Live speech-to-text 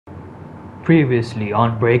Previously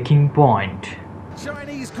on Breaking Point.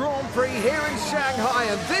 Chinese Grand Prix here in Shanghai,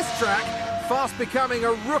 and this track fast becoming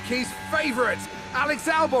a rookie's favourite. Alex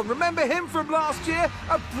Albon, remember him from last year?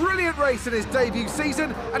 A brilliant race in his debut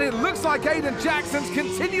season, and it looks like Aiden Jackson's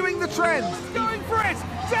continuing the trend. Going for it!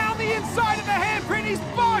 Down the inside of the hairpin, he's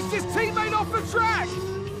bashed his teammate off the track!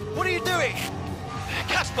 What are you doing?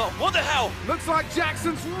 Casper, what the hell? Looks like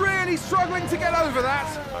Jackson's really struggling to get over that.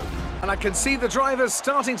 And I can see the drivers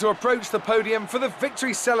starting to approach the podium for the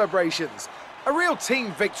victory celebrations. A real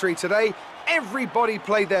team victory today. Everybody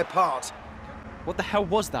played their part. What the hell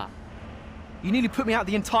was that? You nearly put me out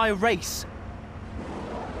the entire race.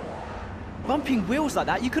 Bumping wheels like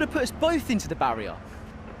that, you could have put us both into the barrier.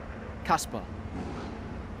 Casper.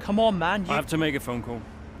 Come on, man. I have to make a phone call.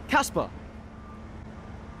 Casper.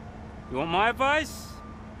 You want my advice?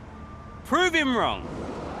 Prove him wrong.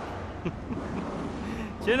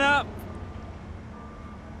 Chin up.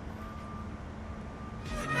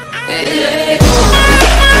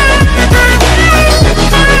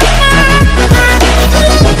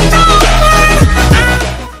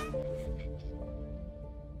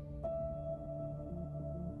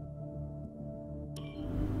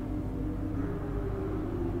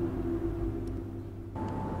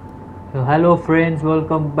 So hello friends,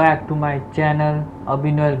 welcome back to my channel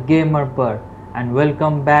Abhinay Gamer पर and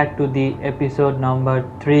welcome back to the episode number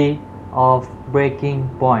 3 of Breaking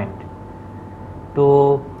Point. तो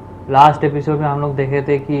last episode में हम लोग देखे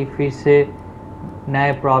थे कि फिर से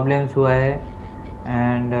नए प्रॉब्लम्स हुआ है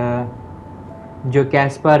एंड जो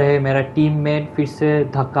कैस्पर है मेरा टीममेट फिर से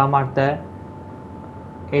धक्का मारता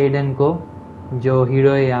है एडन को, जो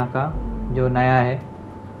हीरो है यहाँ का, जो नया है.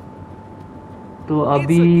 तो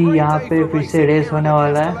अभी यहाँ पे फिर से रेस होने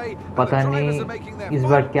वाला है. पता नहीं इस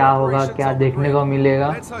बार क्या होगा, क्या देखने को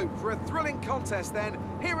मिलेगा.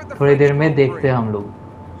 थोड़ी देर में देखते हैं हम लोग.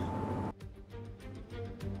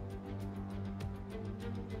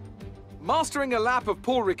 Mastering a lap of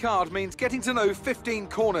Paul Ricard means getting to know 15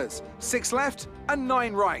 corners, 6 left and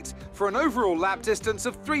 9 right, for an overall lap distance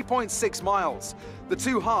of 3.6 miles. The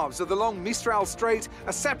two halves of the long Mistral Straight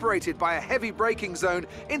are separated by a heavy braking zone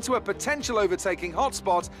into a potential overtaking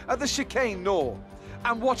hotspot at the chicane Nord.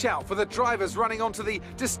 And watch out for the drivers running onto the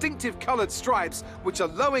distinctive coloured stripes, which are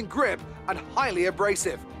low in grip and highly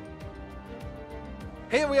abrasive.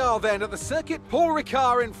 Here we are then at the circuit Paul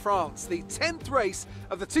Ricard in France, the 10th race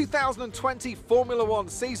of the 2020 Formula One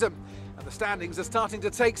season. And the standings are starting to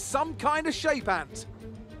take some kind of shape, Ant.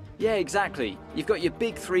 Yeah, exactly. You've got your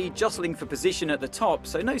big three jostling for position at the top,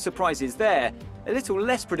 so no surprises there. A little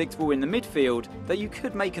less predictable in the midfield, though you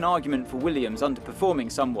could make an argument for Williams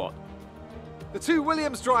underperforming somewhat. The two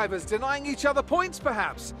Williams drivers denying each other points,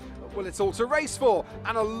 perhaps? Well, it's all to race for,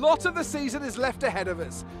 and a lot of the season is left ahead of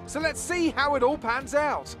us. So let's see how it all pans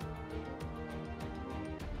out.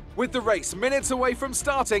 With the race minutes away from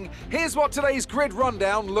starting, here's what today's grid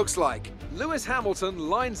rundown looks like. Lewis Hamilton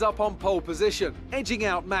lines up on pole position, edging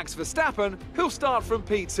out Max Verstappen, who'll start from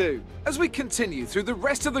P2. As we continue through the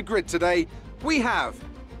rest of the grid today, we have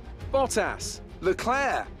Bottas,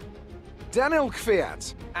 Leclerc, Daniel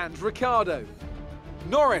Kvyat and Ricciardo,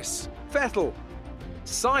 Norris, Vettel,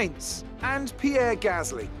 Sainz and Pierre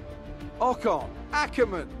Gasly, Ocon,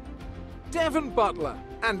 Ackermann, Devon Butler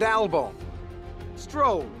and Albon,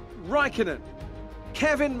 Stroll, Raikkonen,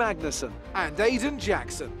 Kevin Magnussen and Aiden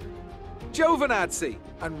Jackson. Giovinazzi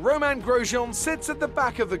and Romain Grosjean sits at the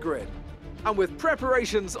back of the grid. And with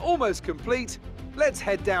preparations almost complete, let's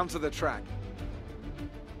head down to the track.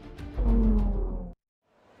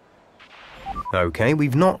 Okay,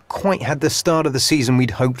 we've not quite had the start of the season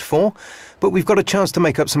we'd hoped for, but we've got a chance to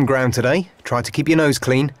make up some ground today. Try to keep your nose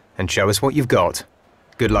clean and show us what you've got.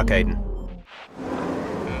 Good luck, Aiden.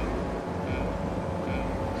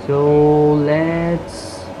 So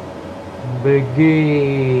let's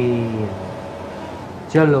begin.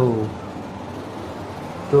 चलो,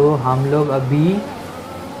 तो हम लोग अभी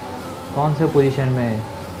कौन से position में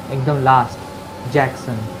है? एकदम लास्ट.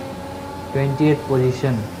 Jackson 20th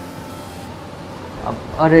position. अब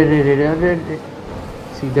अरे रे रे रे रे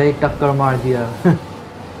सीधा ही टक्कर मार दिया.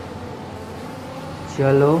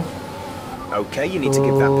 चलो, Okay, you need to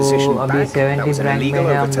give that position अभी back. That was 17th an rank में illegal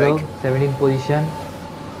है हम लोग. overtake. 17th position.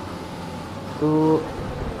 तो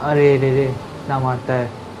अरे रे रे इतना मारता है.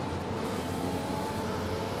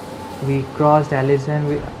 वी क्रॉस्ड एलिसन,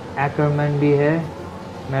 एक्करमैन भी है.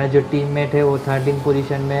 मेरा जो टीममेट है वो 13th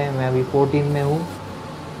पोजीशन में है, मैं अभी 14 में हूँ.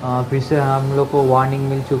 फिर से हम लोग को वार्निंग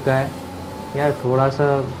मिल चुका है. यार थोड़ा सा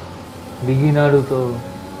बिगिनर हूँ तो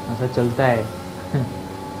ऐसा चलता है.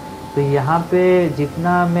 तो यहाँ पे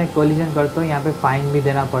जितना मैं कोलिजन करता हूँ यहाँ पे फाइन भी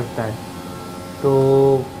देना पड़ता है. तो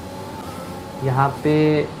यहाँ पे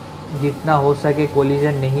जितना हो सके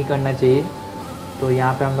कोलिजन नहीं करना चाहिए, तो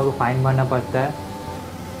यहाँ पे हम लोग को फाइन भरना पड़ता है।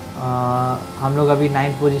 हम लोग अभी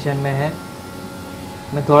 9th पोजीशन में है।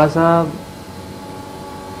 मैं थोड़ा सा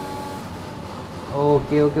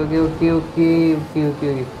okay okay okay okay okay okay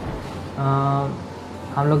okay okay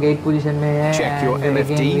हम लोग 8th पोजीशन में है Check your and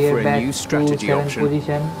LFD again we are for a back new to strategy 7th option.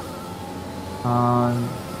 Position.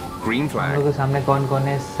 Green हम लोग flag. के सामने कौन कौन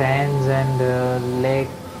है? सैंड्स एंड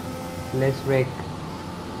लेस रेक,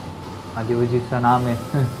 अजीब अजीब सा नाम है।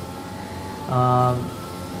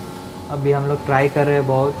 अभी हम लोग ट्राई कर रहे हैं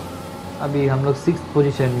बहुत। अभी हम लोग 6th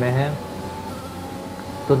पोजीशन में हैं,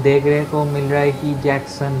 तो देखने को मिल रहा है कि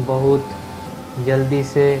जैक्सन बहुत जल्दी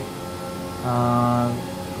से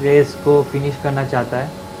रेस को फिनिश करना चाहता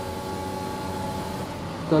है।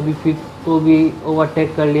 तो अभी 5th को भी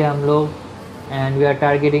ओवरटेक कर लिया हम लोग and we are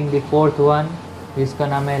targeting the 4th one, जिसका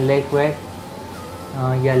नाम है लेक रैक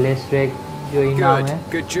या लेस रैक, जो ही नाम है,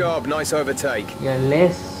 Good job, nice overtake. या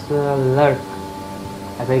लेस लर्क,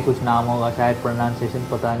 ऐसा ही कुछ नाम होगा शायद, प्रोनाउंसिएशन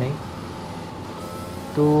पता नहीं।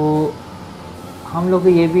 तो हम लोग को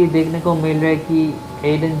ये भी देखने को मिल रहा है कि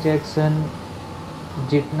एडन जैक्सन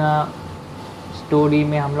जितना स्टोरी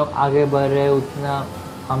में हम लोग आगे बढ़ रहे हैं उतना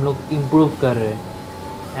हम लोग इम्प्रूव कर रहे हैं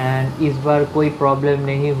एंड इस बार कोई प्रॉब्लम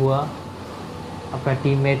नहीं हुआ अपना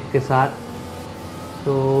टीममेट के साथ।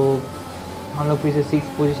 तो हम लोग फिर से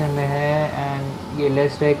 6th पोजीशन में है एंड ये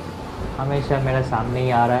लेस रैक हमेशा मेरा सामने ही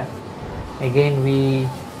आ रहा है। Again we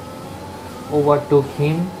overtook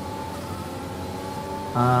him.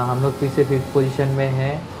 हम लोग फिर से 5th पोजीशन में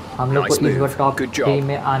है। हम लोग को Nice इस बार move. Top Good job. 3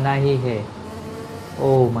 में आना ही है।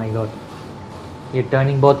 ओह माय गॉड, ये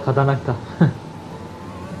टर्निंग बहुत खतरनाक था।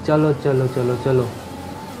 चलो चलो चलो चलो।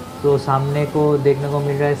 तो सामने को देखने को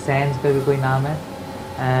मिल रहा है सैंड्स का भी कोई नाम है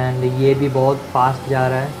एंड ये भी बहुत फास्ट जा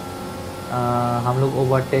रहा है। हम लोग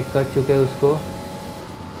ओवरटेक कर चुके हैं उसको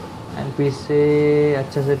एंड फिर से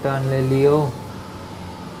अच्छा से टर्न ले लियो।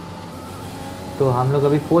 तो हम लोग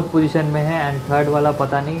अभी 4th पोजीशन में है एंड 3rd वाला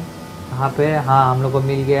पता नहीं कहाँ पे है। हाँ, हम लोग को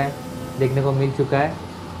मिल गया है, देखने को मिल चुका है।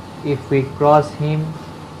 इफ़ वी क्रॉस हिम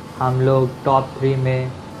हम लोग टॉप 3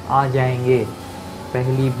 में आ जाएंगे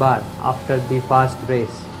पहली बार आफ्टर द फास्ट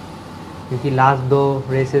रेस, क्योंकि लास्ट 2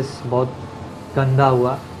 रेसेस बहुत गंदा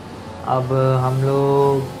हुआ। अब हम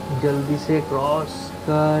लोग जल्दी से क्रॉस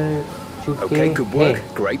कर चुके Okay, good हैं।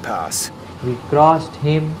 work. Great pass. We crossed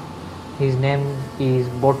him. His name is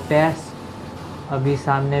Bottas. अभी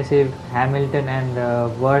सामने सिर्फ हैमिल्टन एंड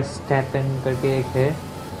वर्स्टैपेन करके एक है।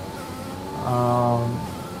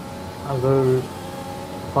 अगर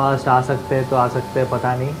फर्स्ट आ सकते हैं तो आ सकते हैं,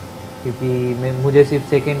 पता नहीं, क्योंकि मुझे सिर्फ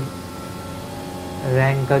सेकंड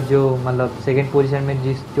रैंक का जो मतलब सेकंड पोजीशन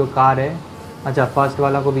में जो कार है, अच्छा फर्स्ट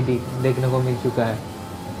वाला को भी देखने को मिल चुका है।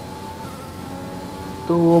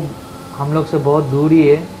 तो वो हम लोग से बहुत दूर ही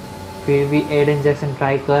है, फिर भी एडन जैक्सन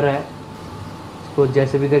ट्राई कर रहा है उसको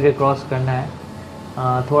जैसे भी करके क्रॉस करना है।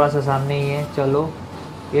 थोड़ा सा सामने ही है। चलो,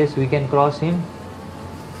 yes we can cross him,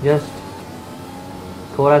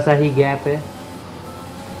 just थोड़ा सा ही गैप है।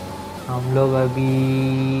 हम लोग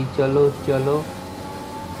अभी चलो चलो,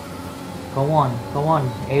 come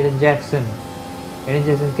on Aiden Jackson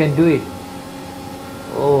can do it.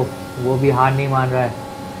 ओह, वो भी हार नहीं मान रहा है,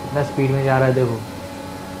 इतना स्पीड में जा रहा है देखो,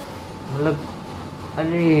 मतलब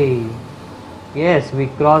अरे yes we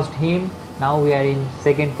crossed him. Now we are in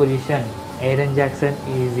second position. Aiden Jackson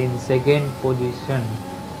is in second position.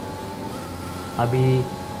 अभी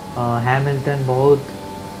हैमिल्टन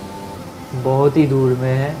बहुत ही दूर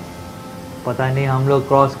में है, पता नहीं हम लोग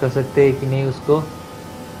क्रॉस कर सकते हैं कि नहीं उसको,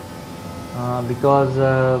 बिकॉज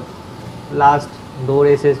लास्ट 2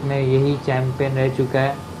 रेसेस में यही चैम्पियन रह चुका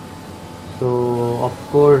है। सो of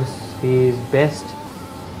course he is best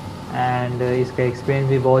and इसका एक्सपीरियंस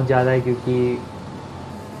भी बहुत ज़्यादा है, क्योंकि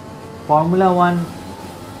फार्मूला 1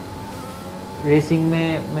 रेसिंग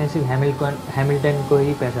में मैं सिर्फ हैमिल्टन को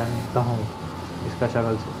ही पहचानता हूँ इसका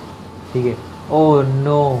शक्ल से, ठीक है। Oh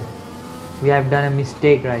no, we have done a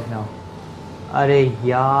mistake right now. अरे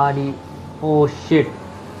यार, ओह शिट,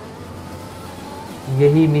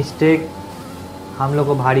 यही मिस्टेक हम लोग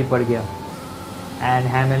को भारी पड़ गया and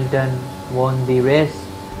Hamilton won the race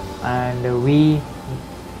and we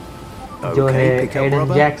जो है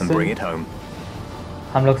एडन जैक्सन,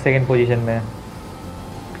 हम लोग सेकेंड पोजीशन में हैं।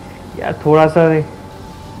 यार थोड़ा सा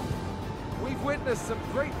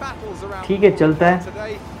ठीक है, चलता है,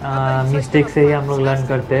 मिस्टेक से ही हम लोग लर्न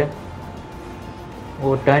करते हैं।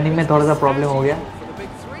 वो टर्निंग में थोड़ा सा प्रॉब्लम हो गया,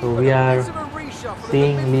 तो we are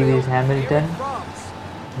seeing Lewis Hamilton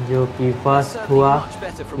जो कि फर्स्ट हुआ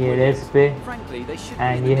ये रेस पे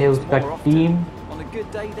एंड ये है उसका team,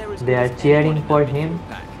 they are cheering for him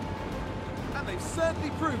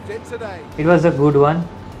certainly proved it today. It was a good one.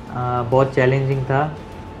 बहुत challenging था.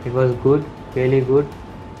 It was good, really good.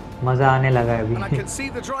 मज़ा आने लगा And I अभी. can see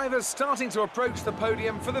the drivers starting to approach the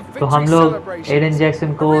podium for the तो हम victory लोग celebrations. Aiden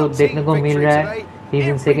Jackson को A real देखने team को मिल victory रहा है. today. He is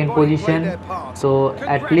in second Everybody played position. their part. तो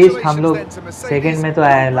एटलीस्ट हम लोग Congratulations then to Mercedes, second में तो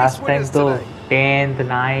आए. race लास्ट टाइम winners तो today. 10th,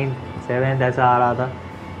 9th, 7th ऐसा आ रहा था.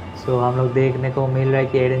 सो हम लोग देखने को मिल रहा है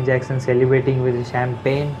कि Aiden Jackson celebrating with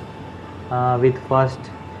champagne with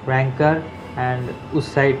first ranker. And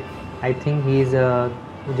उस side I think he is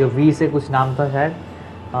जो वी से कुछ नाम था शायद,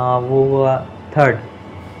 वो third.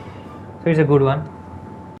 So it's a good one.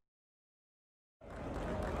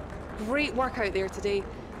 Great work out there today.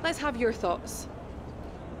 Let's have your thoughts.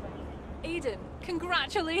 Aiden,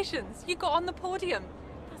 congratulations! You got on the podium.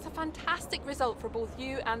 That's a fantastic result for both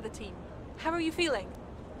you and the team. How are you feeling?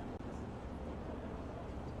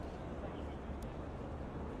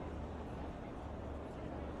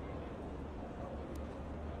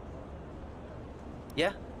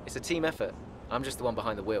 Yeah, it's a team effort. I'm just the one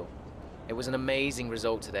behind the wheel. It was an amazing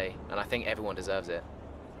result today, and I think everyone deserves it.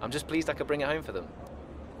 I'm just pleased I could bring it home for them.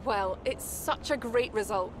 Well, it's such a great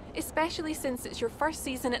result, especially since it's your first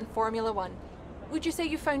season in Formula One. Would you say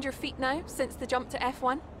you found your feet now since the jump to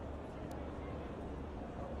F1?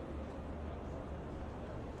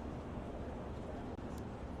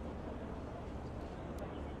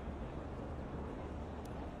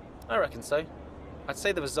 I reckon so. I'd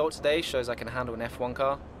say the result today shows I can handle an F1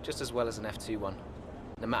 car just as well as an F2 one,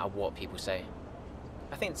 no matter what people say.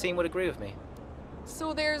 I think the team would agree with me.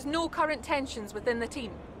 So there's no current tensions within the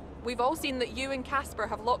team? We've all seen that you and Casper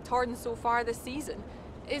have locked horns so far this season.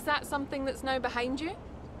 Is that something that's now behind you?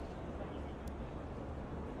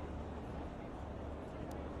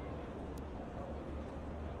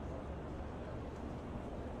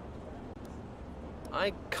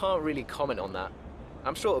 I can't really comment on that.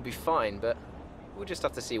 I'm sure it'll be fine, but we'll just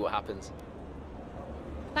have to see what happens.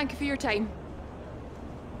 Thank you for your time.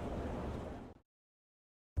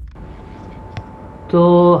 तो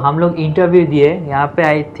हम लोग interview दिए यहाँ पे.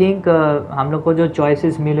 I think हम लोग को जो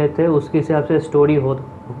चॉइसेस मिले थे उसके हिसाब से स्टोरी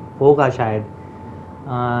होगा शायद.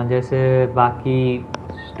 जैसे बाकी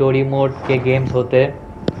स्टोरी मोड के गेम्स होते,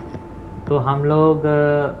 तो हम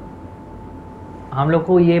लोग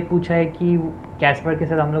को ये पूछा है कि कैस्पर के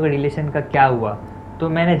साथ हम लोग का रिलेशन का क्या हुआ. तो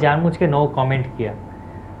मैंने जानबूझ के नो कमेंट किया.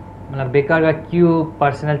 मतलब बेकार का क्यों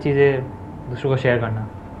पर्सनल चीज़ें दूसरों को शेयर करना.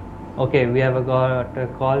 Okay, we have got a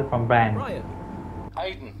call from Brian.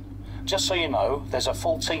 Aiden, just so you know, there's a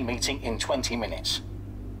full team meeting in 20 minutes.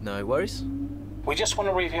 No worries. We just want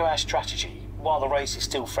to review our strategy while the race is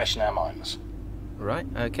still fresh in our minds. Right,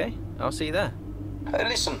 okay. I'll see you there.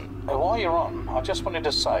 Listen, while you're on, I just wanted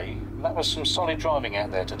to say that was some solid driving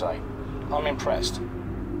out there today. I'm impressed.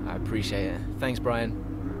 I appreciate it. Thanks, Brian.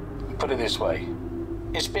 Put it this way,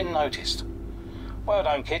 it's been noticed. Well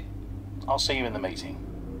done, kid. I'll see you in the meeting.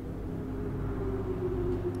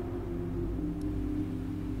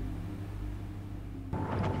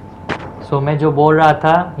 सो मैं जो बोल रहा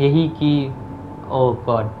था यही कि ओह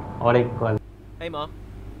God, और एक call. Hey, Mom.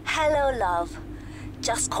 Hello, love.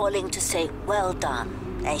 Just calling to say well done,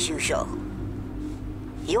 as usual.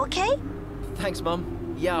 You okay? Thanks, Mum.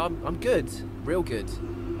 Yeah, I'm good. Real good.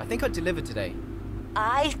 I think I delivered today.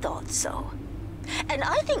 I thought so. And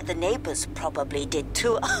I think the neighbors probably did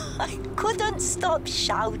too. I couldn't stop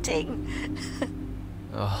shouting.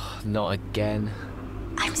 Oh, not again.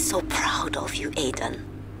 I'm so proud of you, Aiden.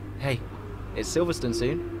 Hey, it's Silverstone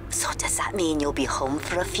soon. So does that mean you'll be home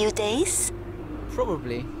for a few days?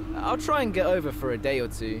 Probably. I'll try and get over for a day or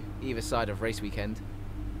two, either side of race weekend.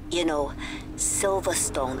 You know,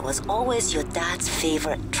 Silverstone was always your dad's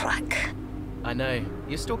favorite track. I know.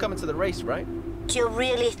 You're still coming to the race, right? Do you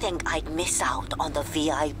really think I'd miss out on the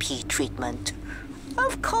VIP treatment?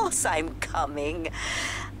 Of course I'm coming.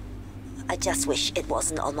 I just wish it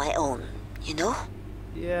wasn't on my own, you know?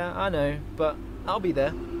 Yeah, I know, but I'll be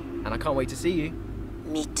there. And I can't wait to see you.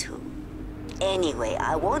 Me too. Anyway,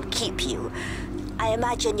 I won't keep you. I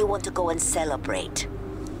imagine you want to go and celebrate.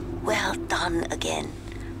 Well done again.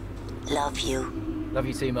 Love you. Love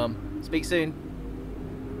you too, Mum. Speak soon.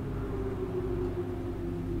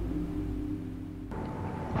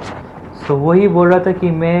 सो वही बोल रहा था कि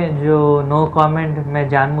मैं जो no comment मैं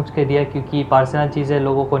जानबूझ के दिया क्योंकि पर्सनल चीज़ें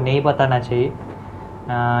लोगों को नहीं बताना चाहिए,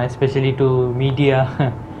 स्पेशली टू मीडिया.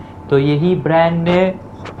 तो यही ब्रांड ने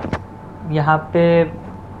यहाँ पे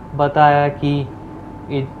बताया कि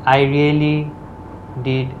I really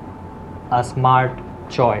did a smart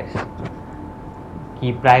choice,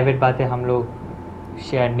 कि प्राइवेट बातें हम लोग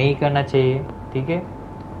शेयर नहीं करना चाहिए. ठीक है,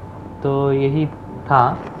 तो यही था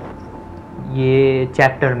ये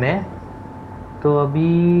चैप्टर में. तो अभी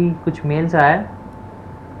कुछ मेल्स आया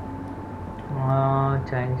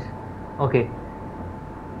चाइनीज ओके।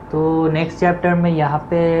 तो नेक्स्ट चैप्टर में यहाँ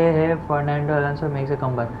पे है Fernando Alonso makes a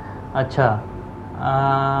comeback. अच्छा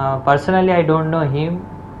personally I don't know him,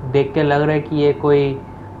 देख के लग रहा है कि ये कोई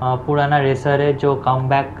पुराना रेसर है जो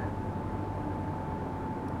कमबैक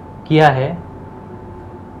किया है।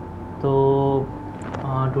 तो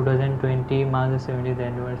 2020 marks the 70th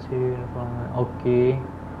anniversary.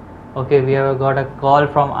 Okay, we have got a call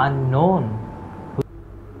from unknown.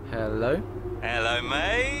 Hello? Hello,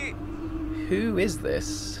 mate. Who is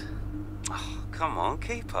this? Oh, come on,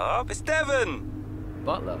 keep up. It's Devon.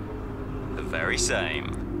 Butler? The very same.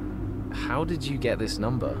 How did you get this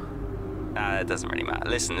number? It doesn't really matter.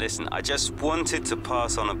 Listen. I just wanted to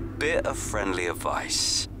pass on a bit of friendly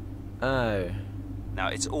advice. Oh. Now,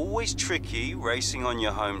 it's always tricky racing on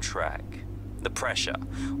your home track. The pressure,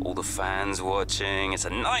 all the fans watching, it's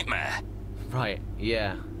a nightmare. Right,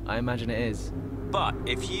 yeah, I imagine it is. But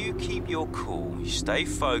if you keep your cool, you stay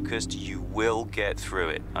focused, you will get through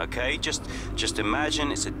it, okay? Just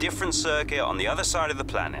imagine it's a different circuit on the other side of the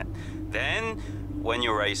planet. Then, when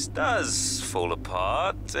your race does fall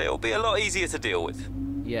apart, it'll be a lot easier to deal with.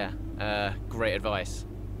 Yeah, great advice.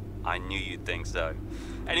 I knew you'd think so.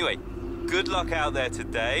 Anyway, good luck out there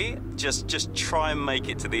today. Just try and make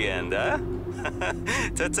it to the end, huh?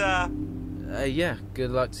 Ta-ta! Yeah,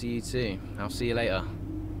 good luck to you too. I'll see you later.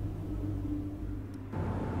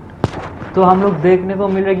 तो हम लोग देखने को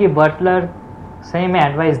मिल रहा है कि Buttler सही में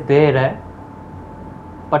एडवाइस दे रहा है,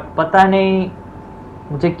 बट पता नहीं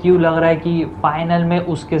मुझे क्यों लग रहा है कि फाइनल में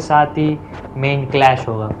उसके साथ ही मेन क्लैश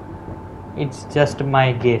होगा। इट्स जस्ट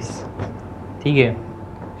माई गेस, ठीक है।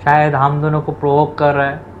 शायद हम दोनों को प्रोवोक कर रहा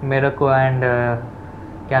है, मेरे को एंड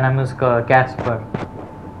क्या नाम है उसका, कैस्पर।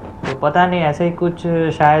 तो पता नहीं ऐसे ही कुछ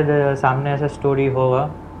शायद सामने ऐसा स्टोरी होगा।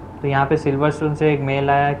 तो यहाँ पे सिल्वरस्टोन से एक मेल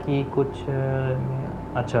आया कि कुछ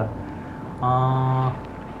अच्छा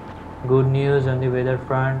good news on the weather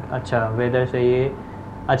front. अच्छा वेदर से ये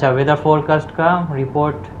अच्छा वेदर फोरकास्ट का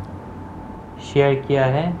रिपोर्ट शेयर किया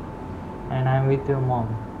है and I am with your mom.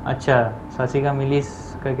 अच्छा ससिका मिलिस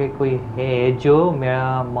करके कोई है जो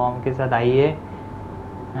मेरा मॉम के साथ आई है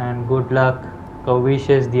एंड गुड लक का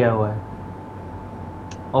विशेस दिया हुआ है।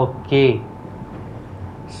 Okay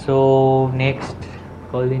so next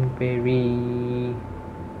Colin peri.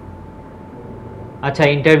 अच्छा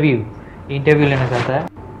इंटरव्यू लेना चाहता है।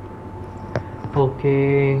 ओके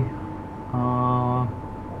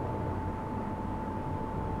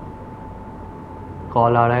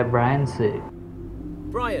कॉल आ रहा है ब्रायन से।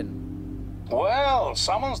 Brian! Well,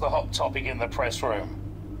 someone's the hot topic in the press room.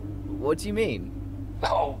 What do you mean?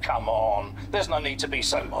 Oh, come on. There's no need to be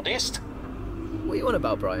so modest. What are you on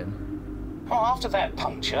about, Brian? Well, after that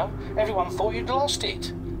puncture, everyone thought you'd lost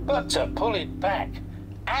it. But to pull it back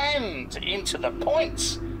and into the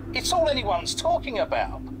points, it's all anyone's talking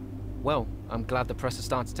about. Well, I'm glad the press is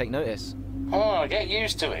starting to take notice. Oh, get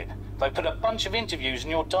used to it. They put a bunch of interviews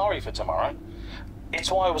in your diary for tomorrow.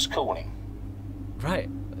 It's why I was calling. Right.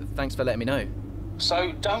 Thanks for letting me know. So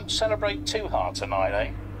don't celebrate too hard tonight, eh?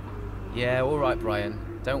 Yeah, all right, Brian.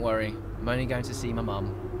 Don't worry. I'm only going to see my mum.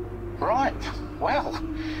 Right. Well,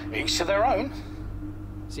 each to their own.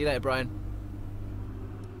 See you later, Brian.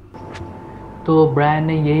 तो Brian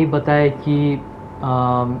ने यही बताया कि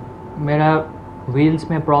मेरा wheels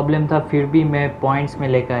में problem था, फिर भी मैं पॉइंट्स में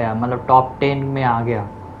लेकर आया, मतलब टॉप 10 में आ गया।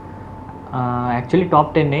 एक्चुअली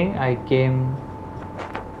टॉप 10 नहीं, आई केम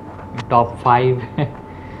टॉप 5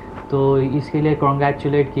 तो इसके लिए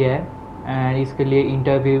कॉन्ग्रेचुलेट किया है एंड इसके लिए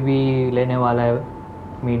इंटरव्यू भी लेने वाला है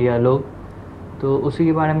मीडिया लोग, तो उसी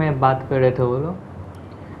के बारे में बात कर रहे थे वो लोग।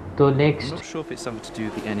 तो next I'm not sure if it's something to do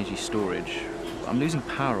with the energy storage. I'm losing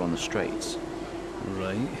power on the straights.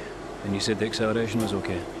 Right. And you said the acceleration was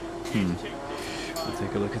okay? I'll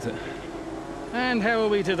take a look at it. And how are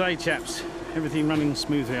we today, chaps? Everything running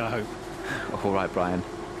smoothly, I hope? All right, Brian.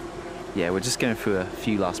 Yeah, we're just going through a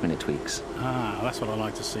few last-minute tweaks. Ah, that's what I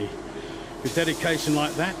like to see. With dedication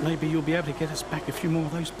like that, maybe you'll be able to get us back a few more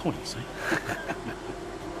of those points, eh?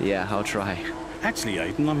 Yeah, I'll try. Actually,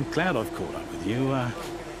 Aidan, I'm glad I've caught up with you.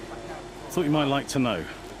 Thought you might like to know.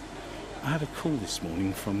 I had a call this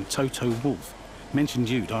morning from Toto Wolff. Mentioned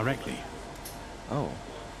you directly. Oh.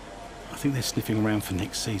 I think they're sniffing around for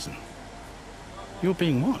next season. You're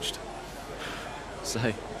being watched.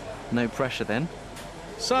 So, no pressure then?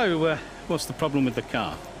 So, what's the problem with the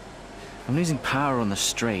car? I'm losing power on the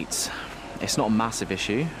straights. It's not a massive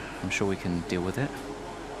issue. I'm sure we can deal with it.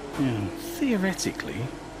 Yeah, theoretically,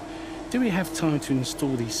 do we have time to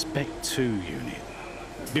install the Spec 2 unit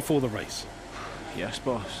before the race? Yes,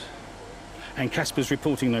 boss. And Casper's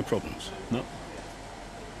reporting no problems? No,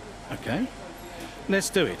 Okay, let's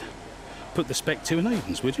do it. Put the Spec 2 in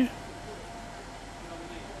Aiden's, would you?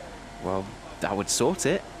 Well, that would sort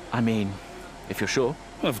it. I mean, if you're sure.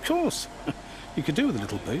 Of course. You could do with a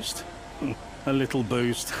little boost. A little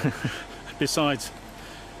boost. Besides,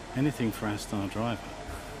 anything for our star driver.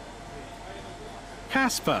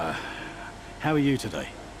 Casper, how are you today?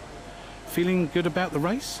 Feeling good about the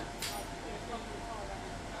race?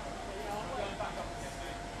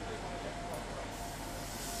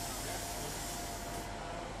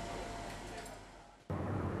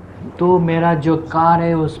 तो मेरा जो car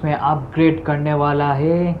है उसमें upgrade करने वाला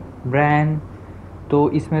है brand, तो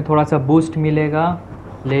इसमें थोड़ा सा बूस्ट मिलेगा।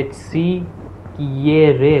 लेट्स सी कि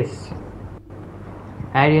ये रेस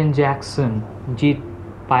एरियन जैक्सन जीत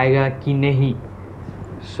पाएगा कि नहीं।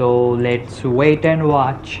 So let's wait and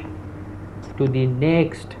watch to the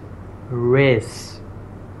next race.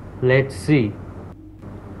 Let's see.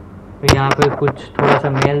 तो यहाँ पे कुछ थोड़ा सा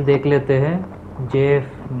मेल देख लेते हैं।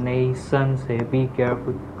 जेफ नेसन से बी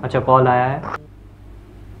केयरफुल। अच्छा, कॉल आया है।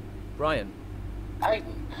 Brian.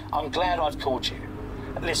 Hayden, I'm glad I've called you.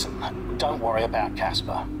 Listen, don't worry about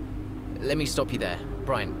Casper. Let me stop you there.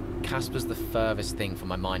 Brian, Casper's the furthest thing from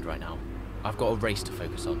my mind right now. I've got a race to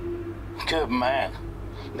focus on. Good man.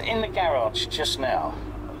 In the garage just now,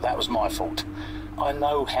 that was my fault. I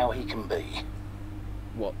know how he can be.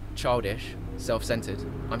 What, childish? Self-centered?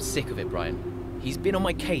 I'm sick of it, Brian. He's been on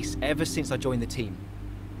my case ever since I joined the team.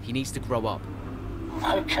 He needs to grow up.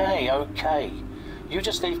 Okay. You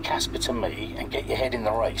just leave Casper to me and get your head in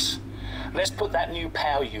the race. Let's put that new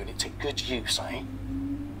power unit to good use, eh?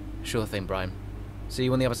 Sure thing, Brian. See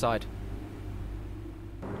you on the other side.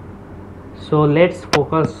 So let's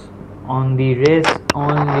focus on the race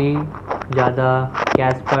only. ज़्यादा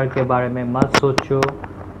Caspar के बारे में मत सोचो।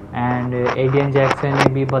 And एडियन Jackson ने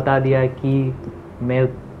भी बता दिया कि मैं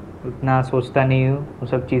उतना सोचता नहीं हूँ उस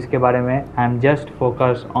सब चीज़ के बारे में। I am just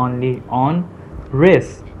focus only on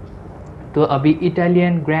race. तो अभी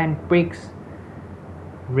Italian grand prix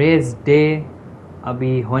race day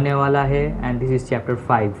अभी होने वाला है and this is chapter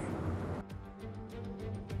 5।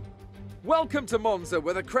 Welcome to Monza,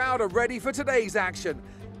 where the crowd are ready for today's action.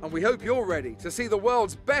 And we hope you're ready to see the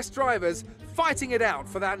world's best drivers fighting it out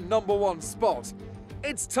for that #1 spot.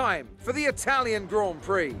 It's time for the Italian Grand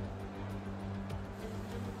Prix.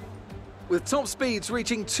 With top speeds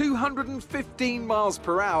reaching 215 miles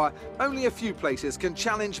per hour, only a few places can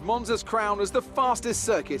challenge Monza's crown as the fastest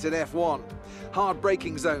circuit in F1. Hard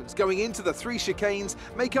braking zones going into the 3 chicanes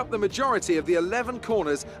make up the majority of the 11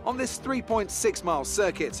 corners on this 3.6-mile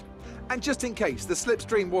circuit. And just in case the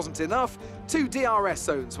slipstream wasn't enough, 2 DRS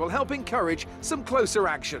zones will help encourage some closer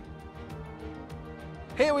action.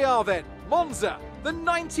 Here we are then, Monza, the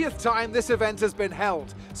 90th time this event has been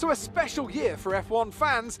held. So a special year for F1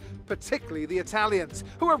 fans, particularly the Italians,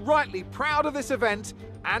 who are rightly proud of this event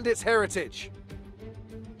and its heritage.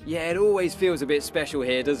 Yeah, it always feels a bit special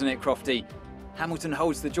here, doesn't it, Crofty? Hamilton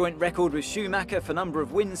holds the joint record with Schumacher for number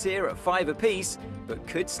of wins here at 5 apiece, but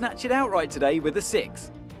could snatch it outright today with a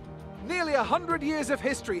 6. Nearly 100 years of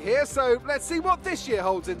history here, so let's see what this year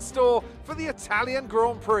holds in store for the Italian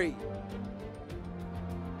Grand Prix.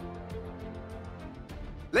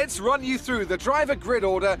 Let's run you through the driver grid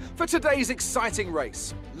order for today's exciting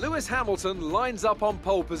race. Lewis Hamilton lines up on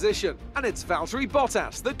pole position, and it's Valtteri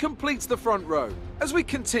Bottas that completes the front row. As we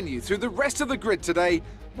continue through the rest of the grid today,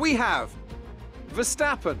 we have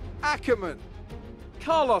Verstappen, Ackermann,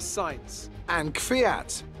 Carlos Sainz, and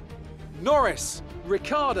Kvyat, Norris,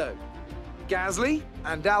 Ricciardo, Gasly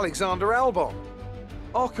and Alexander Albon,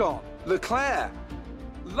 Ocon, Leclerc,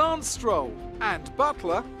 Lance Stroll and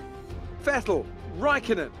Butler, Vettel,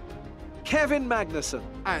 Raikkonen, Kevin Magnussen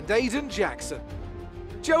and Aiden Jackson.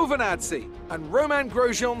 Giovinazzi and Romain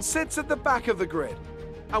Grosjean sits at the back of the grid.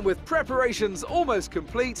 And with preparations almost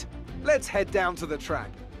complete, let's head down to the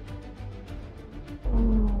track.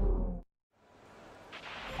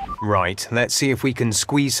 Right, let's see if we can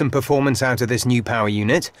squeeze some performance out of this new power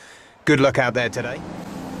unit. Good luck out there today.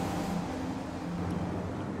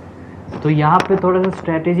 तो यहाँ पे थोड़ा सा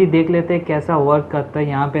strategy देख लेते हैं कैसा work करता है।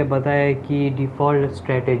 यहाँ पे बताया कि डिफ़ॉल्ट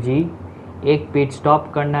स्ट्रेटेजी एक पिट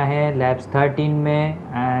स्टॉप करना है लैप्स 13 में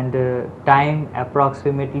एंड टाइम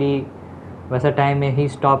अप्रॉक्सीमेटली वैसा टाइम में ही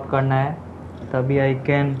स्टॉप करना है, तभी I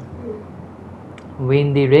can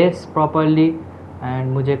win the race properly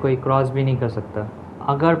and मुझे कोई क्रॉस भी नहीं कर सकता।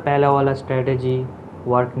 अगर पहला वाला स्ट्रेटेजी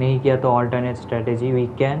वर्क नहीं किया तो alternate strategy we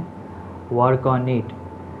can work on it.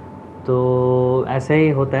 तो ऐसे ही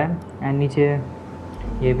होता है एंड नीचे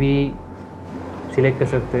ये भी सिलेक्ट कर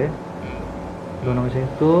सकते हैं दोनों में से।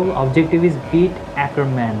 तो ऑब्जेक्टिव इज़ बीट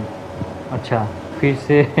एक्करमैन। अच्छा, फिर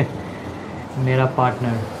से मेरा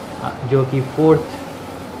पार्टनर जो कि 4th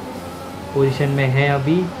पोजीशन में है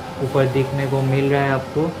अभी, ऊपर दिखने को मिल रहा है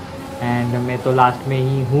आपको। एंड मैं तो लास्ट में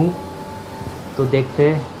ही हूँ, तो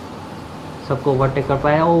देखते सबको ओवरटेक कर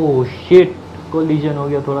पाया। ओह शिट, कोलिजन हो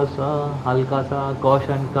गया थोड़ा सा, हल्का सा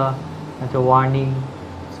कॉशन का, अच्छा वार्निंग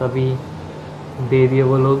सभी दे दिए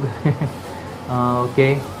वो लोग।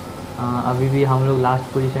 ओके, अभी भी हम लोग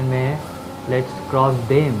लास्ट पोजीशन में है। Let's cross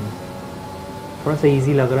them. थोड़ा सा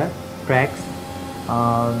इजी लग रहा है ट्रैक्स,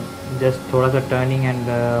 जस्ट थोड़ा सा टर्निंग एंड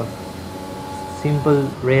सिंपल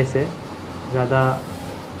रेस है ज़्यादा।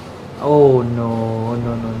 Oh no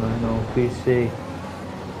no no no no,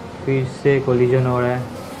 फिर से कोलिजन हो रहा है।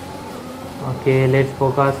 Okay let's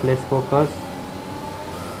focus.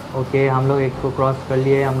 ओके हम लोग एक को क्रॉस कर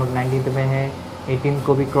लिए, हम लोग 19th में है, 18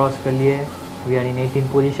 को भी क्रॉस कर लिए। We are in 18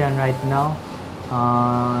 position right now.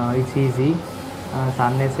 It's easy.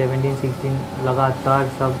 सामने 17 16 लगातार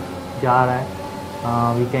सब जा रहा है।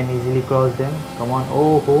 We can easily cross them, come on.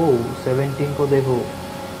 ओह हो 17 को देखो,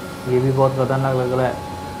 ये भी बहुत खतरनाक लग रहा है।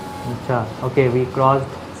 अच्छा ओके, वी क्रॉस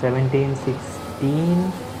 17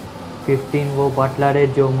 16 15। वो बटलर है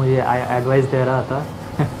जो मुझे एडवाइस दे रहा था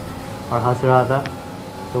और हंस रहा था,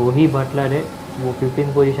 तो वही बटलर है। वो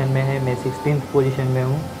 15 पोजीशन में है, मैं 16th पोजीशन में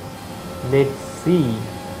हूँ। लेट्स सी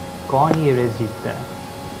कौन ये रेस जीतता है।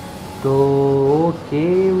 तो okay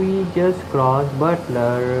we just cross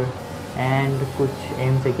Buttler and कुछ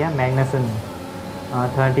एम से क्या मैग्नसन,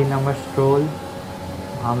 13 नंबर स्ट्रोल।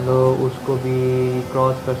 हम लोग उसको भी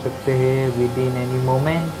क्रॉस कर सकते हैं with in any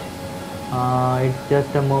moment. It's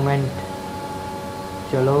just a moment.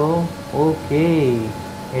 चलो ओके,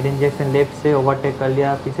 एडन जैक्सन लेफ्ट से ओवरटेक कर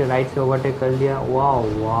लिया, पीछे राइट से ओवरटेक कर लिया। Wow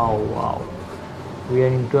wow wow, we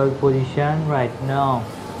are in 12th position right now.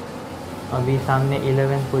 अभी सामने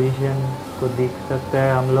 11th पोजीशन को देख सकते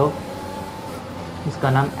हैं हम लोग। इसका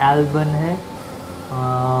नाम एल्बन है।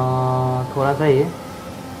 थोड़ा सा ये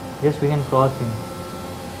just we can cross him,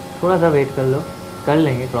 थोड़ा सा वेट कर लो, कर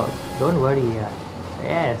लेंगे क्रॉस, डोंट वरी यार।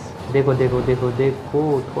 यस देखो देखो देखो देखो,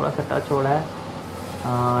 थोड़ा सा टच हो रहा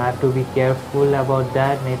है। Have to be careful about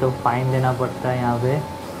that, नहीं तो फाइन देना पड़ता है यहाँ पे।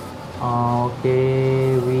 Okay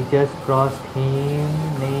we just cross him.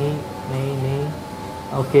 नहीं नहीं नहीं,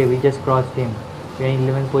 okay we just cross him. We are in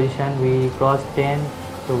 11th position, we cross 10,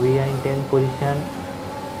 तो we are in 10th position.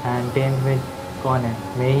 And 10th में कौन है?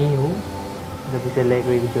 मैं ही हूँ, जो पीछे लेग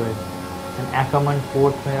रही जो है। एंड एक्करमैन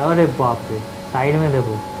 4th में। अरे बाप रे, साइड में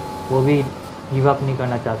देखो, वो भी गिव अप नहीं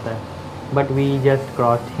करना चाहता है, but we just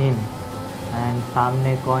cross him. And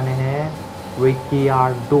सामने कौन है? Ricky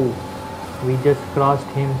R2, we just cross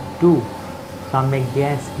him to. सामने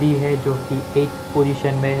गैसली है जो कि 8th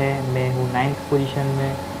पोजीशन में है, मैं हूँ 9th पोजीशन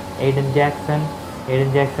में। एडन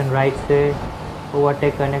जैक्सन राइट से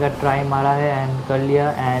ओवरटेक करने का ट्राई मारा है एंड कर लिया।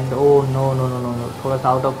 And oh no no no no no, थोड़ा सा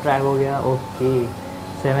आउट ऑफ ट्रैक हो गया। ओके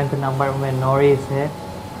 7th नंबर में नॉरिस है।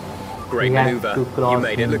 Great maneuver. You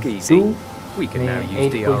made it look easy. We can now use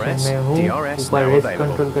DRS. DRS ऊपर now रेस available.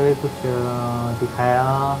 कंट्रोल करके कुछ दिखाया,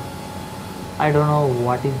 I don't know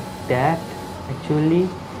what is that actually.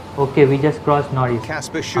 Okay we just cross Norris.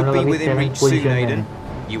 Casper should be within reach soon, Aiden.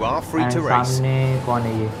 You are free to race. सामने कौन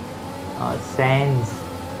है ये? Sense.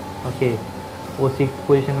 Okay वो 6th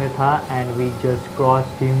position में था and we just cross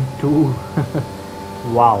him to.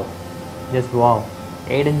 Wow, just wow.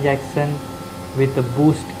 Aiden Jackson with a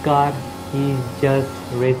boost car, he is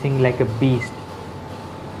just racing like a beast.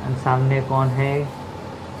 And सामने कौन है?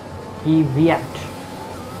 Kvyat,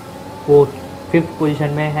 5th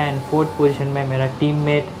पोजीशन में है। एंड 4th पोजीशन में मेरा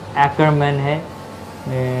teammate एक्करमैन है।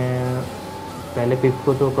 पहले 5th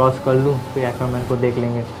को तो क्रॉस कर लूँ, फिर एक्करमैन को देख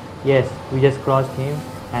लेंगे। Yes we just cross him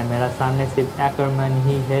and मेरा सामने सिर्फ एक्करमैन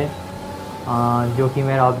ही है, जो कि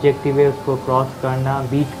मेरा ऑब्जेक्टिव है उसको क्रॉस करना,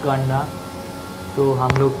 बीट करना। तो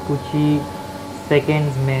हम लोग कुछ ही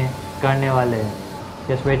सेकेंड्स में करने वाले हैं।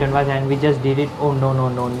 Just wait and watch and we just did it. Oh no no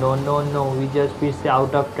no no no no, we just फिर से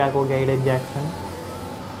आउट ऑफ ट्रैक हो गया एडन जैक्सन।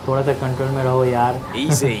 थोड़ा सा कंट्रोल में रहो यार।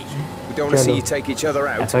 Easy. We don't want to see you take each other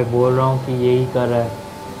out. ऐसा बोल रहा हूँ कि यही कर रहा है।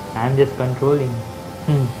 I am just controlling.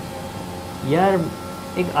 यार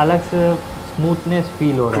एक अलग से स्मूथनेस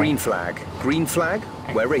फील हो रहा है। Green flag. Green flag.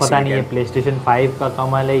 We're racing पता नहीं है again. प्लेस्टेशन 5 का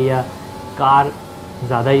कमाल है या कार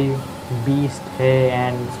ज़्यादा ही बीस्ट है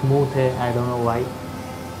एंड स्मूथ है, आई डोंट नो व्हाई।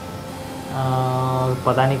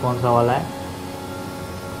 पता नहीं कौन सा वाला है।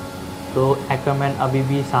 तो एक्करमैन अभी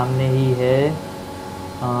भी सामने ही है,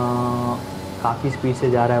 काफ़ी स्पीड से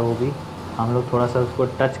जा रहा है वो भी। हम लोग थोड़ा सा उसको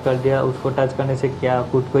टच कर दिया, उसको टच करने से क्या,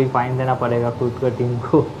 खुद को ही फाइन देना पड़ेगा, खुद का टीम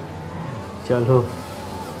को। चलो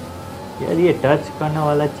यार ये टच करने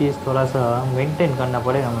वाला चीज़ थोड़ा सा मेंटेन करना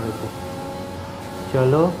पड़ेगा मेरे को।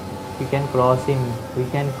 चलो we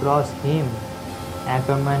can cross him.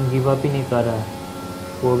 Ackerman give up ही नहीं कर रहा है,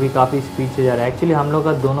 वो भी काफ़ी स्पीड से जा रहा है. एक्चुअली हम लोग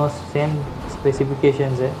का दोनों सेम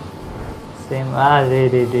स्पेसिफिकेशंस है, सेम.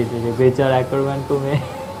 रे बेचारा एक्करमैन को मैं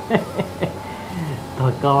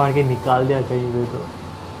धक्का मार के निकाल दिया कहीं पे.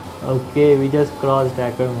 तो okay, we just crossed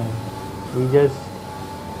एक्करमैन, we just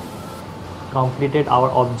completed our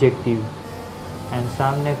objective. And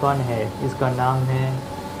सामने कौन है? इसका नाम है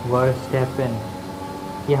वर्स्टैपेन.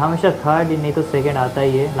 ये हमेशा थर्ड ही नहीं तो सेकंड आता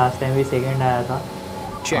ही है. लास्ट टाइम भी सेकंड आया था.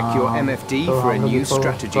 Check your MFD तो for a हम लोग new इसको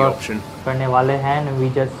strategy cross option. करने वाले हैं. And we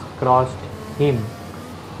just crossed him.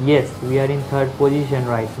 Yes, we are in third position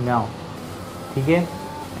right now. ठीक है.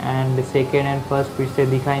 एंड सेकेंड एंड फर्स्ट फिर से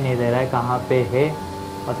दिखाई नहीं दे रहा है कहाँ पे है.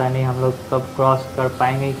 पता नहीं हम लोग कब क्रॉस कर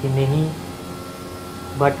पाएंगे कि नहीं.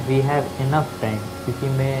 But we have enough time, क्योंकि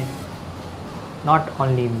मैं नॉट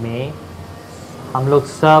ओनली मैं, हम लोग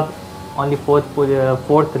सब ओनली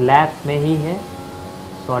फोर्थ लैप में ही है.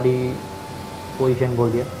 सॉरी, पोजीशन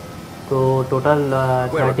बोल दिया. तो टोटल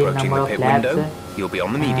 13 नंबर ऑफ लैप्स है. You'll be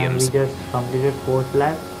on the And mediums. we just completed 4th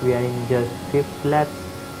lap. We are in just 5th lap.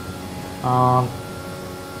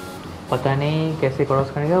 पता नहीं कैसे क्रॉस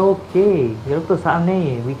करेंगे. ओके, ये लोग तो सामने ही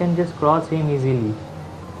है. We can just cross him easily.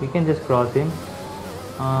 We can just cross him.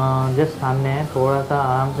 Just सामने है. थोड़ा सा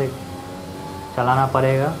आराम से चलाना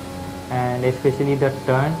पड़ेगा. And specially the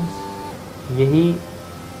turns.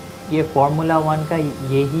 ये फार्मूला 1 का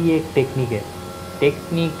यही एक टेक्निक है.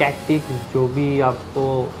 टैक्टिक्स जो भी आपको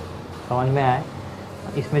समझ में आए,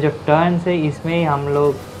 इसमें जो टर्न्स है इसमें ही हम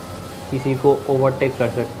लोग किसी को ओवरटेक कर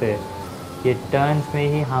सकते हैं. ये टर्न्स में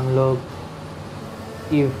ही हम लोग,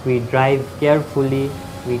 if we drive carefully,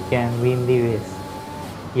 we can win the race.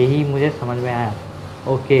 यही मुझे समझ में आया.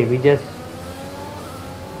 Okay, we just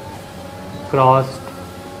crossed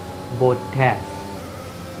both tabs.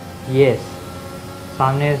 Yes,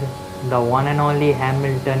 सामने the one and only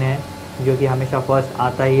Hamilton है, जो कि हमेशा फर्स्ट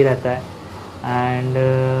आता ही रहता है. And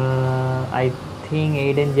I think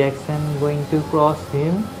Aiden Jackson going to cross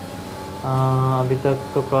him. अभी तक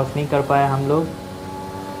तो क्रॉस नहीं कर पाए हम लोग.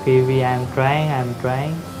 फिर भी I am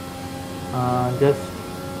trying.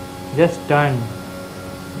 Just turn.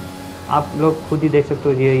 आप लोग खुद ही देख सकते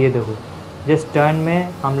हो. ये देखो, जस्ट टर्न में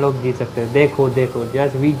हम लोग जीत सकते हैं. देखो,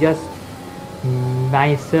 just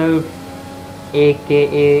my self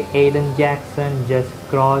AKA Aiden Jackson just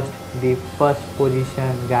crossed the first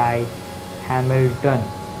position guy Hamilton.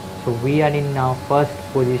 So we are in now first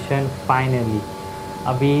position finally.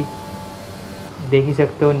 अभी देख ही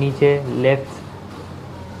सकते हो नीचे लेफ्ट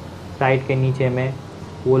साइड के नीचे में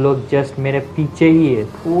वो लोग जस्ट मेरे पीछे ही है.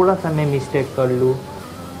 थोड़ा सा मैं मिस्टेक कर लूँ,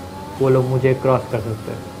 वो लोग मुझे क्रॉस कर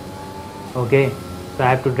सकते हैं. Okay, so I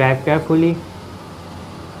have to drive carefully.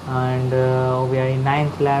 And we are in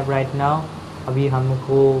 9th lap right now. अभी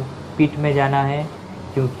हमको पिट में जाना है,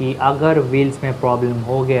 क्योंकि अगर व्हील्स में प्रॉब्लम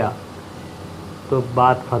हो गया तो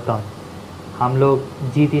बात ख़त्म. हम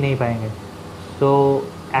लोग जीत ही नहीं पाएंगे. So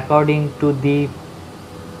according to the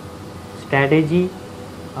strategy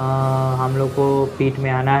हम लोग को पिट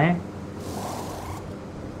में आना है.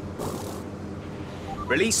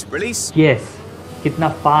 Release. यस, कितना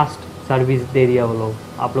फास्ट सर्विस दे दिया वो लोग.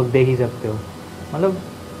 आप लोग देख ही सकते हो. मतलब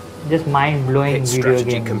just mind blowing video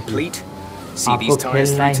game. आपको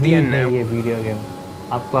खेलना ही है ये वीडियो गेम.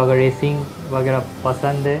 आपको अगर रेसिंग वगैरह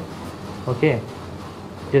पसंद है, okay,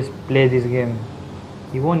 just play this game.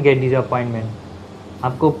 You won't get disappointment.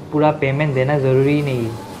 आपको पूरा पेमेंट देना ज़रूरी नहीं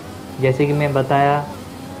है. जैसे कि मैं बताया,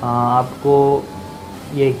 आपको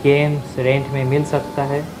ये गेम्स रेंट में मिल सकता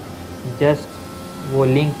है. जस्ट वो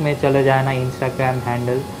लिंक में चले जाना, इंस्टाग्राम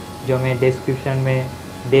हैंडल जो मैं डिस्क्रिप्शन में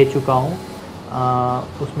दे चुका हूँ.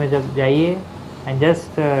 उसमें जब जाइए एंड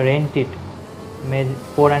जस्ट रेंट इट. मैं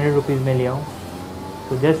 400 रुपीज़ में लिया हूँ.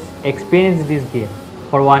 तो just experience this game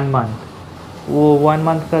for 1 month. वो 1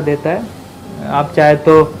 मंथ का देता है. आप चाहे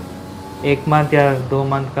तो 1 मंथ या 2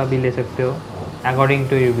 मंथ का भी ले सकते हो, according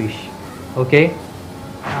to your wish. Okay,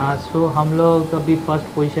 सो हम लोग अभी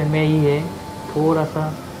फर्स्ट पोजीशन में ही है. थोड़ा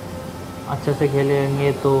सा अच्छा से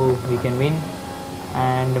खेलेंगे तो वी कैन विन.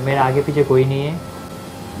 एंड मेरा आगे पीछे कोई नहीं है.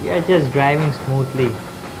 We are just driving smoothly.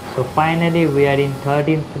 So finally we are in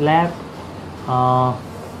 13th lap.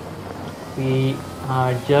 We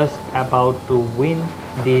are just about to win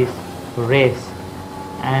this race,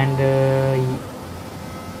 and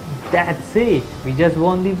that's it. We just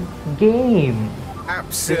won the game.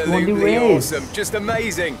 Absolutely awesome. Just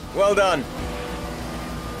amazing. Well done.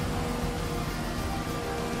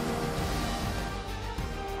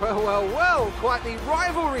 Well, quite the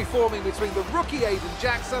rivalry forming between the rookie Aiden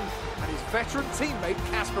Jackson and his veteran teammate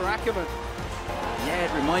Casper Ackerman. Yeah,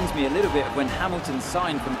 it reminds me a little bit of when Hamilton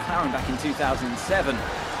signed from McLaren back in 2007.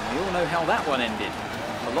 And we all know how that one ended.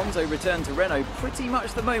 Alonso returned to Renault pretty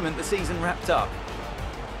much the moment the season wrapped up.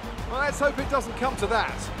 Well, let's hope it doesn't come to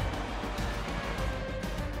that.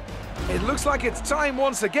 It looks like it's time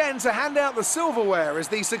once again to hand out the silverware as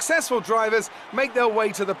the successful drivers make their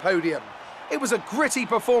way to the podium. It was a gritty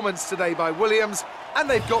performance today by Williams, and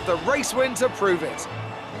they've got the race win to prove it.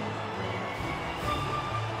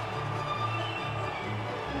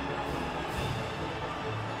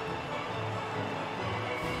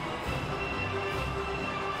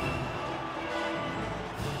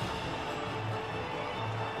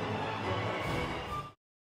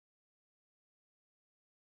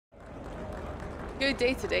 Good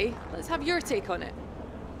day today. Let's have your take on it.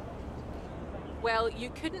 Well, you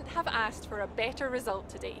couldn't have asked for a better result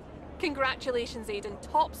today. Congratulations, Aidan.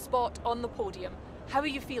 Top spot on the podium. How are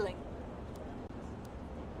you feeling?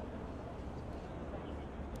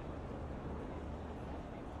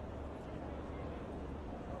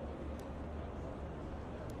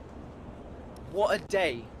 What a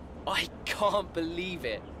day. I can't believe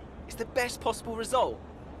it. It's the best possible result.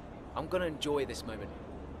 I'm gonna enjoy this moment,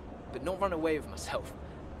 but not run away with myself.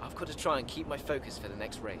 I've got to try and keep my focus for the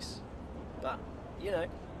next race. But, you know,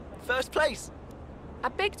 first place! A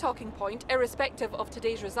big talking point, irrespective of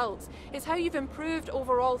today's results, is how you've improved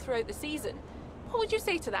overall throughout the season. What would you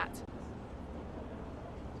say to that?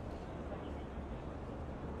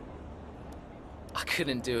 I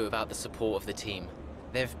couldn't do it without the support of the team.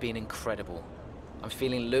 They've been incredible. I'm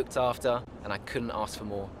feeling looked after, and I couldn't ask for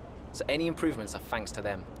more. So any improvements are thanks to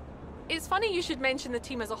them. It's funny you should mention the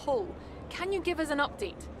team as a whole. Can you give us an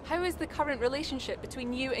update? How is the current relationship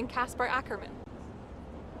between you and Kasper Ackermann?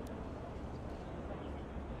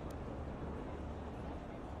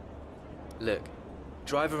 Look,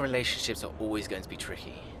 driver relationships are always going to be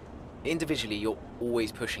tricky. Individually, you're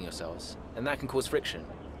always pushing yourselves, and that can cause friction.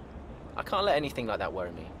 I can't let anything like that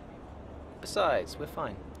worry me. Besides, we're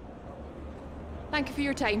fine. Thank you for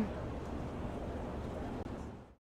your time.